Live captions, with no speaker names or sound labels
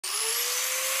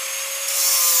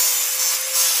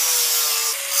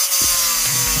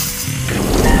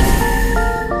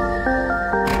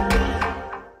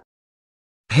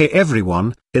Hey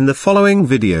everyone, in the following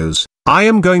videos, I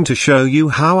am going to show you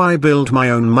how I build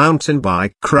my own mountain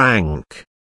bike crank.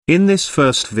 In this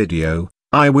first video,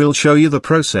 I will show you the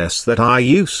process that I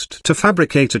used to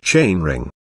fabricate a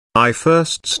chainring. I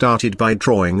first started by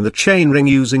drawing the chainring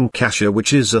using Cassia,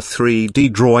 which is a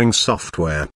 3D drawing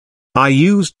software. I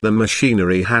used the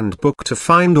machinery handbook to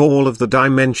find all of the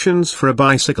dimensions for a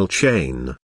bicycle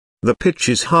chain. The pitch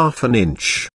is 1/2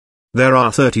 inch. There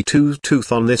are 32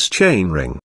 tooth on this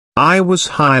chainring. I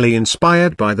was highly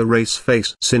inspired by the race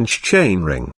face cinch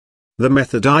chainring. The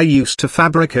method I used to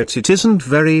fabricate it isn't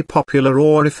very popular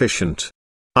or efficient.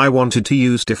 I wanted to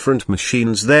use different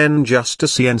machines than just a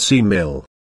CNC mill.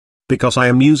 Because I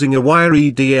am using a wire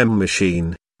Edm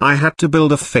machine, I had to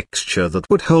build a fixture that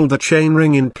would hold the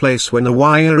chainring in place when the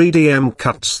wire Edm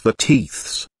cuts the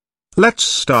teeths. Let's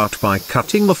start by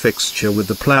cutting the fixture with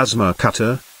the plasma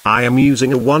cutter. I am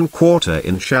using a 1/4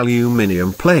 inch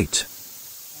aluminium plate.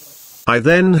 I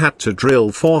then had to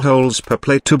drill 4 holes per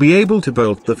plate to be able to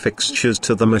bolt the fixtures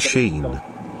to the machine.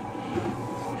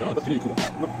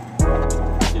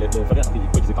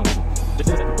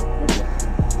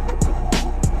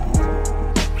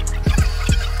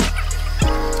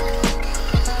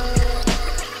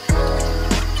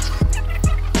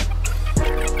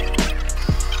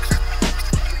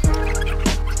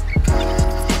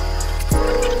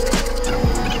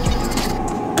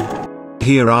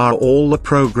 Here are all the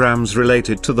programs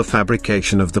related to the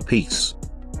fabrication of the piece.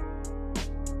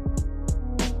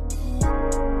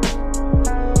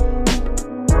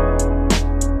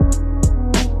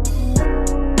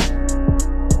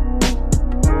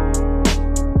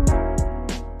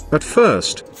 At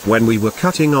first, when we were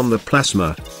cutting on the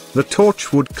plasma, the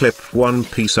torch would clip one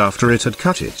piece after it had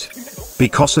cut it.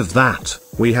 Because of that,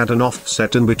 we had an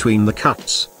offset in between the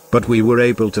cuts, but we were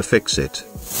able to fix it.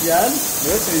 Yann, là,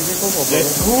 c'est les épaules pour le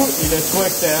trou et le trou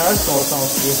extérieur sont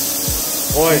centrés.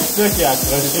 Ouais, c'est ça qui est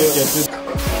accroché.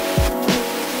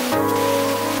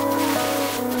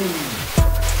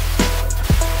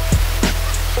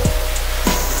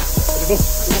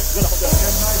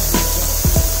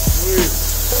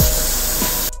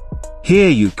 Here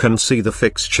you can see the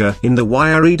fixture in the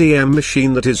wire Edm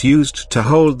machine that is used to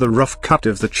hold the rough cut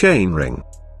of the chainring.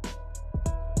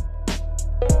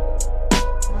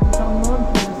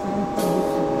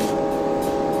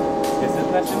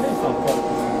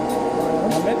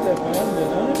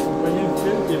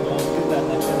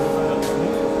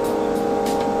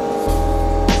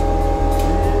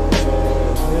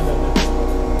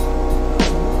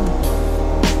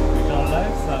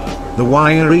 The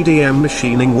wire Edm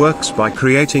machining works by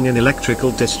creating an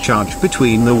electrical discharge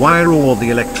between the wire or the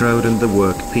electrode and the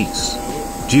workpiece.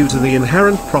 Due to the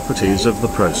inherent properties of the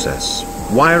process,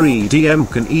 wire Edm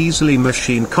can easily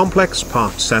machine complex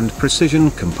parts and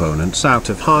precision components out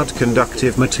of hard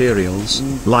conductive materials,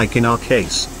 like in our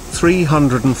case,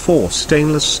 304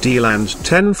 stainless steel and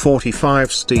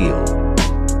 1045 steel.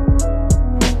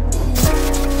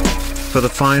 For the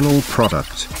final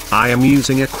product, I am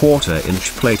using a 1/4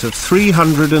 inch plate of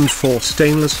 304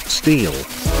 stainless steel.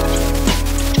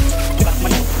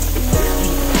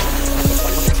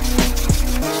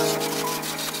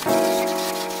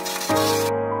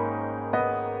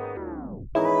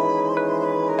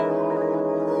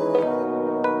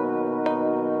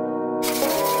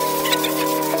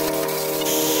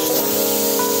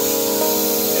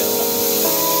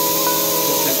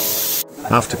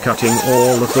 After cutting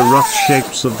all of the rough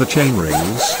shapes of the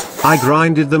chainrings, I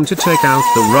grinded them to take out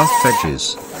the rough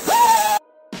edges.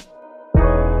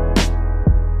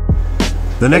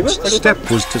 The next step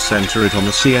was to center it on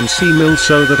the CNC mill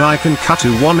so that I can cut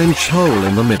a 1-inch hole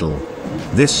in the middle.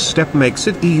 This step makes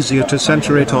it easier to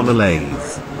center it on a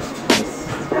lathe.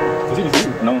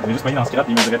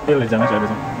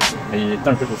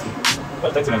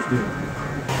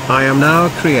 I am now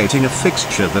creating a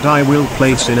fixture that I will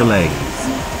place in a lathe.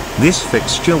 This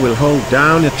fixture will hold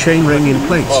down a chainring in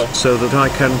place so that I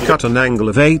can cut an angle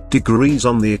of 8 degrees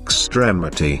on the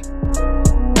extremity.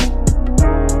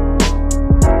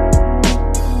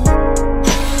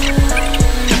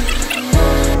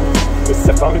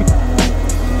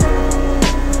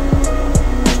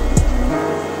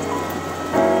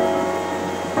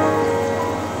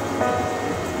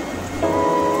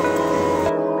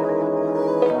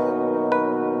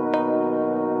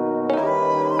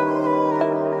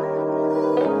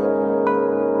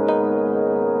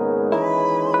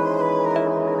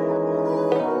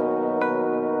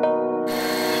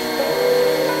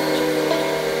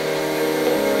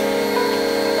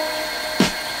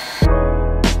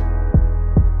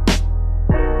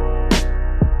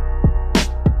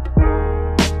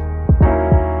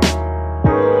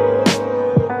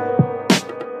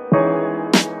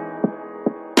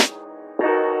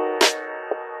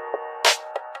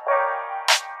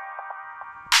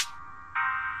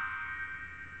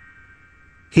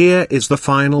 Here is the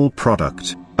final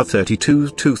product, a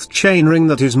 32-tooth chainring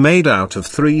that is made out of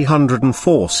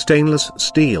 304 stainless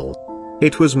steel.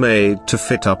 It was made to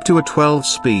fit up to a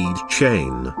 12-speed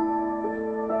chain.